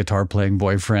steel guitar playing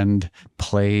boyfriend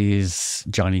plays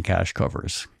Johnny Cash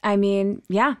covers. I mean,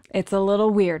 yeah, it's a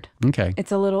little weird. Okay.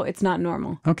 It's not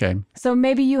normal. Okay. So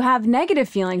maybe you have negative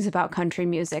feelings about country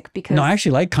music because... No, I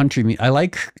actually like country music. I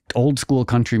like old school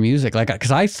country music. Like, because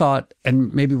I thought,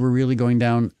 and maybe we're really going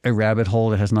down a rabbit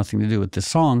hole that has nothing to do with this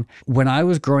song. When I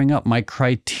was growing up, my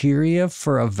criteria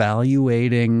for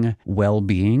evaluating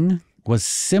well-being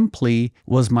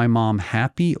was my mom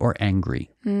happy or angry?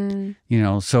 You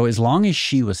know, so as long as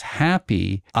she was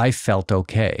happy, I felt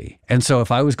okay. And so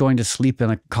if I was going to sleep in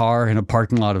a car in a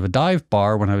parking lot of a dive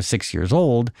bar when I was 6 years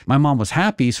old, my mom was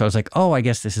happy. So I was like, oh, I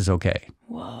guess this is okay.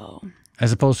 Whoa.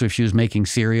 As opposed to if she was making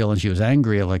cereal and she was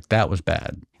angry, like that was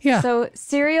bad. Yeah. So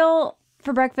cereal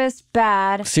for breakfast,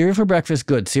 bad. Cereal for breakfast,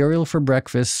 good. Cereal for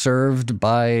breakfast served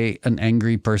by an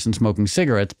angry person smoking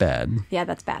cigarettes, bad. Yeah,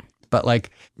 that's bad. But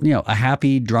like, you know, a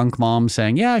happy drunk mom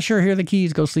saying, yeah, sure, here are the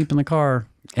keys, go sleep in the car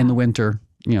in the winter.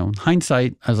 You know,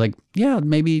 hindsight, I was like, yeah,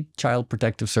 maybe Child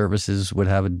Protective Services would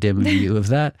have a dim view of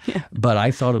that. Yeah. But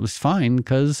I thought it was fine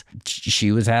because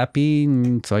she was happy.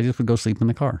 And so I just would go sleep in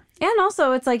the car. And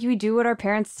also, it's like we do what our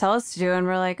parents tell us to do. And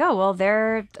we're like, oh, well,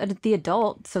 they're the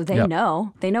adult. So they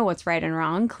know. They know what's right and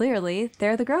wrong. Clearly,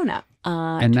 they're the grown up.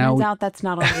 And turns out that's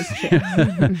not always true.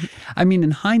 I mean,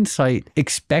 in hindsight,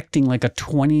 expecting like a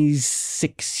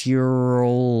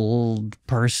 26-year-old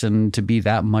person to be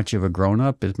that much of a grown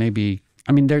up is maybe...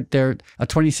 I mean, a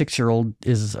 26-year-old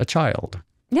is a child.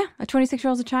 Yeah, a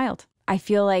 26-year-old's a child. I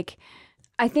think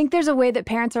there's a way that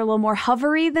parents are a little more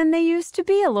hovery than they used to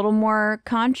be, a little more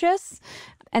conscious.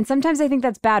 And sometimes I think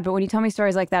that's bad, but when you tell me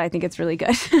stories like that, I think it's really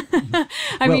good.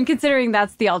 I mean, considering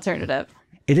that's the alternative.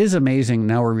 It is amazing.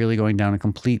 Now we're really going down a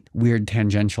complete weird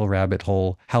tangential rabbit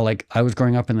hole. How like I was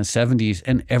growing up in the 70s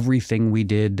and everything we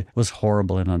did was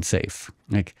horrible and unsafe.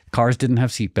 Like cars didn't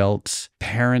have seatbelts.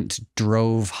 Parents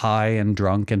drove high and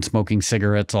drunk and smoking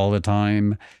cigarettes all the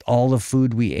time. All the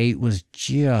food we ate was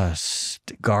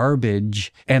just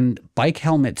garbage. And bike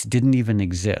helmets didn't even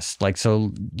exist. Like,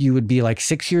 so you would be like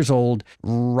 6 years old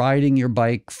riding your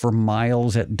bike for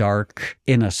miles at dark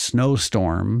in a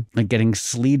snowstorm, like getting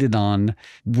sleeted on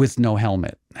with no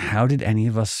helmet. How did any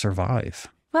of us survive?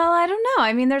 Well, I don't know.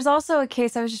 I mean, there's also a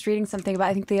case I was just reading something about.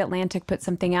 I think The Atlantic put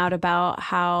something out about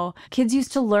how kids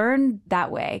used to learn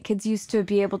that way. Kids used to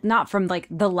be able, not from like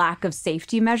the lack of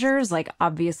safety measures, like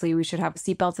obviously we should have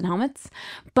seatbelts and helmets.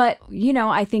 But, you know,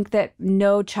 I think that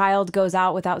no child goes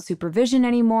out without supervision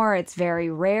anymore. It's very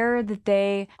rare that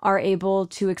they are able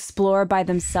to explore by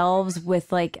themselves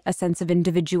with like a sense of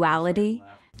individuality.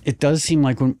 It does seem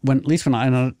like when at least when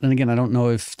and again, I don't know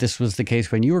if this was the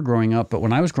case when you were growing up, but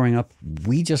when I was growing up,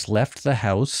 we just left the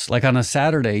house. Like on a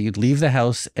Saturday, you'd leave the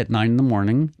house at 9 in the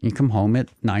morning. You come home at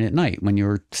 9 at night when you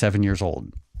were 7 years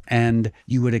old. And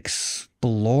you would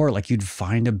explore, like you'd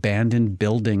find abandoned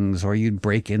buildings or you'd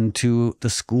break into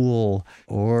the school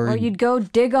or you'd go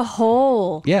dig a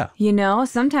hole. Yeah. You know,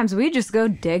 sometimes we just go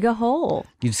dig a hole.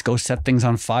 You'd just go set things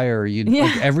on fire.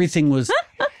 Like everything was...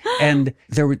 And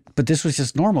but this was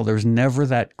just normal. There was never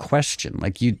that question.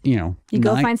 Like you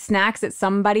go find snacks at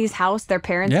somebody's house. Their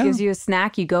parents Yeah. gives you a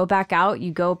snack. You go back out.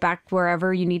 You go back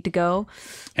wherever you need to go.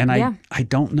 And I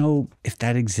don't know if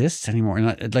that exists anymore.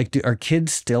 And are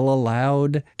kids still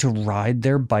allowed to ride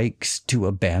their bikes to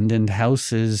abandoned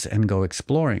houses and go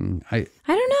exploring? I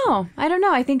don't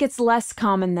know. I think it's less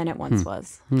common than it once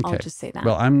was. Okay. I'll just say that.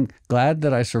 Well, I'm glad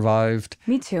that I survived.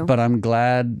 Me too. But I'm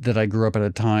glad that I grew up at a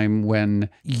time when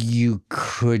you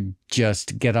could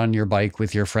just get on your bike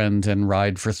with your friends and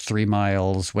ride for 3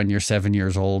 miles when you're 7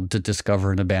 years old to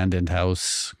discover an abandoned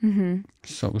house. Mm-hmm.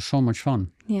 So it was so much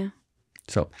fun. Yeah.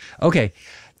 So, okay,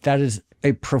 that is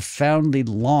a profoundly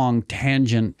long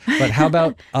tangent, but how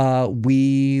about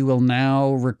we will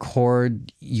now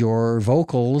record your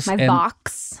vocals.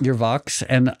 Your vox,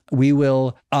 and we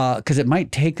will, because it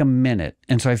might take a minute.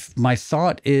 And so my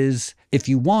thought is, if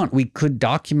you want, we could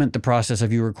document the process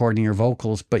of you recording your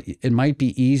vocals, but it might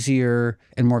be easier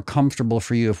and more comfortable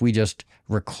for you if we just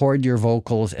record your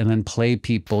vocals and then play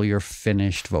people your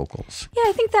finished vocals. Yeah,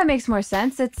 I think that makes more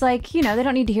sense. It's like, they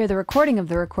don't need to hear the recording of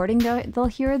the recording. They'll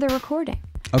hear the recording.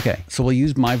 Okay, so we'll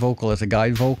use my vocal as a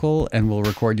guide vocal, and we'll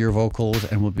record your vocals,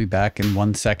 and we'll be back in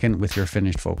 1 second with your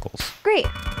finished vocals. Great.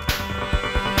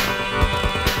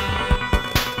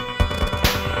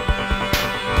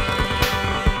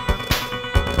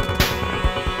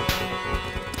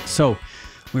 So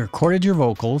we recorded your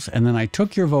vocals, and then I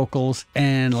took your vocals,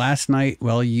 and last night,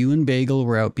 while you and Bagel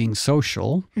were out being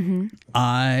social,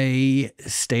 I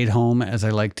stayed home, as I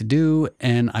like to do,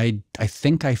 and I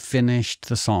think I finished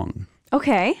the song.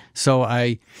 Okay. So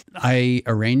I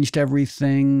arranged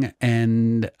everything,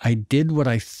 and I did what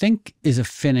I think is a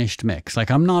finished mix.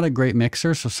 Like, I'm not a great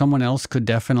mixer, so someone else could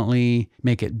definitely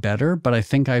make it better, but I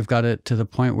think I've got it to the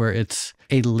point where it's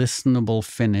a listenable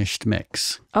finished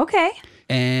mix. Okay.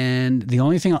 And the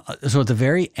only thing, so at the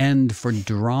very end for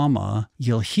drama,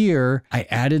 you'll hear I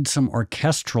added some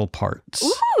orchestral parts.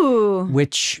 Ooh.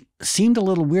 Which seemed a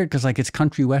little weird because, like, it's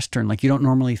country western. Like, you don't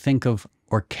normally think of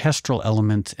orchestral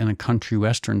elements in a country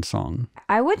western song.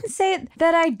 I wouldn't say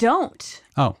that I don't.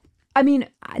 Oh. I mean,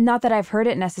 not that I've heard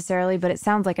it necessarily, but it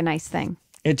sounds like a nice thing.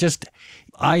 It just,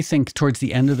 I think towards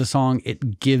the end of the song,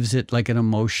 it gives it like an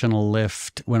emotional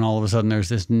lift when all of a sudden there's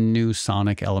this new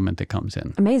sonic element that comes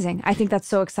in. Amazing. I think that's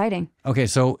so exciting. Okay,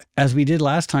 so as we did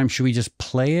last time, should we just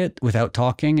play it without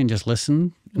talking and just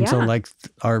listen? And so like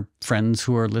our friends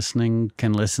who are listening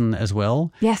can listen as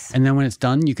well? Yes. And then when it's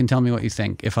done, you can tell me what you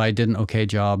think. If I did an okay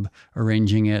job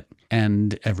arranging it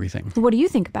and everything. What do you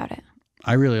think about it?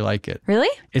 I really like it. Really?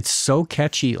 It's so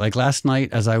catchy. Like last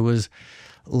night as I was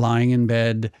lying in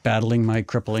bed, battling my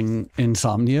crippling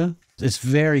insomnia. It's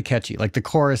very catchy. Like the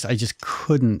chorus, I just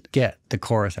couldn't get the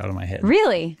chorus out of my head.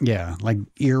 Really? Yeah, like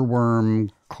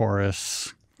earworm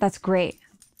chorus. That's great.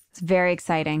 It's very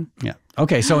exciting. Yeah.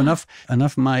 Okay, so enough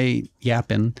my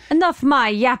yapping. Enough my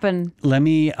yapping. Let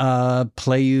me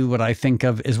play you what I think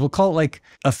of is, we'll call it like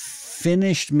a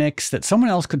finished mix that someone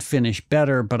else could finish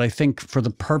better, but I think for the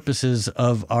purposes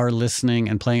of our listening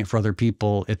and playing it for other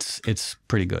people, it's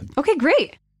pretty good. Okay,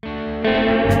 great.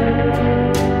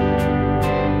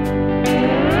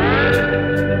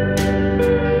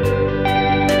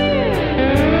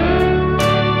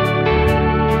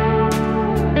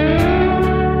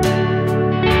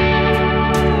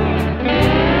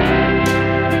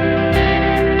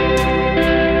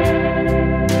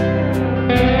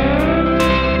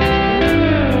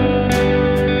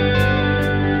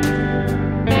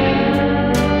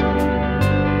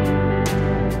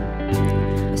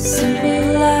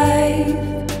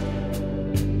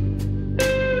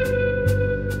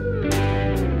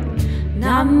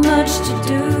 Not much to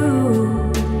do.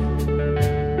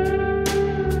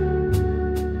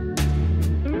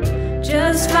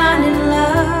 Just finding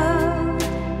love,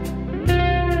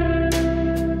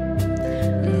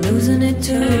 losing it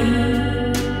too.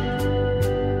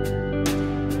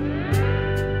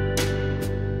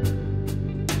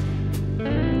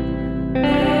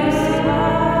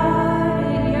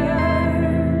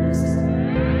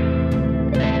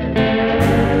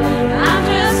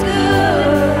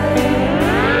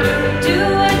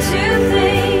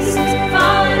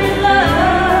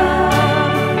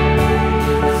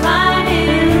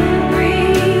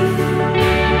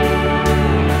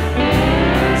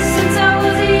 Since I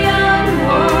was a young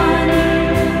one.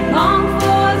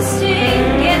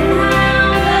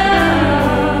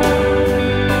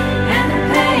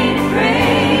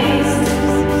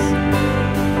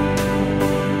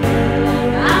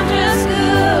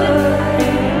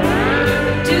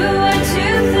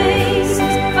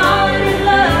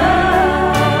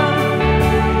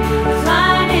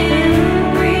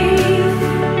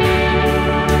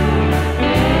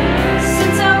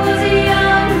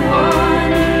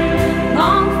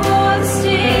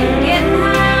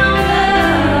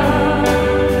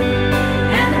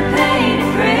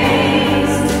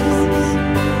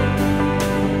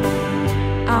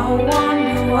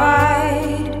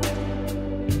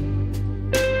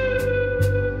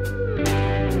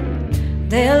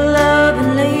 they'll love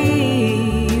and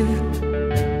leave.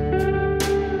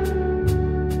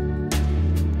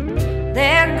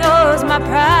 There goes my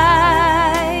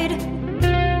pride,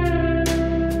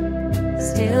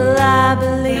 still I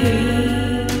believe.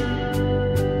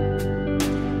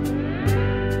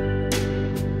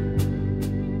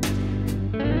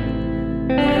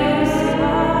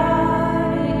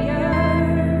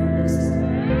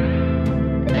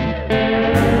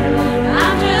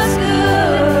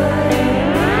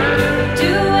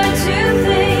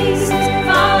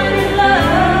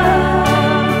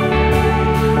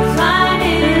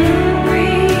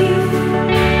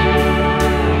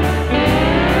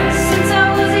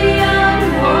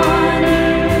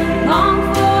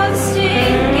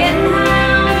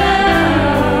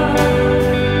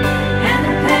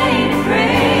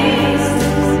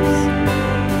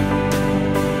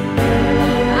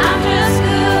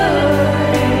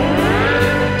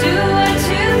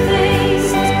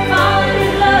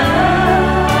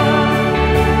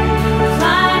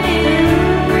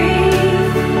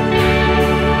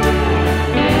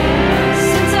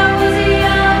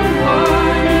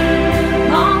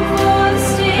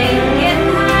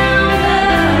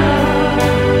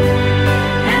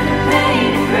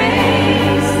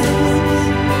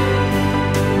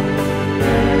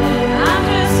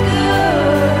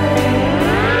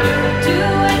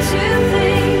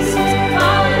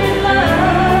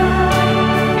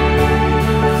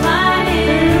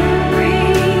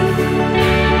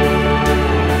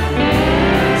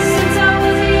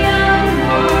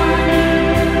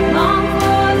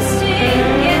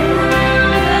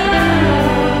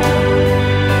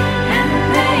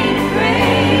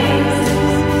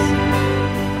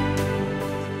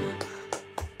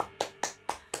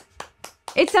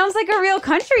 It sounds like a real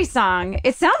country song.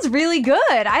 It sounds really good.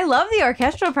 I love the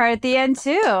orchestral part at the end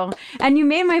too. And you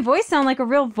made my voice sound like a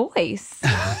real voice.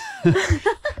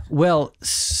 Well,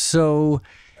 so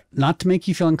not to make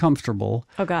you feel uncomfortable,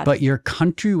 Oh God. but your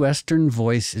country western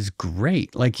voice is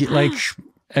great. Like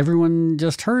everyone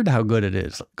just heard how good it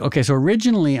is. Okay, so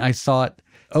originally I thought,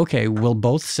 okay, we'll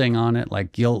both sing on it.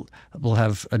 Like we'll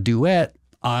have a duet.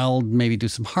 I'll maybe do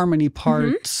some harmony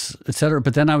parts, etc.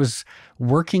 But then I was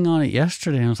working on it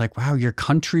yesterday and I was like, wow, your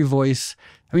country voice,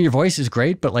 I mean, your voice is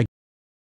great, but like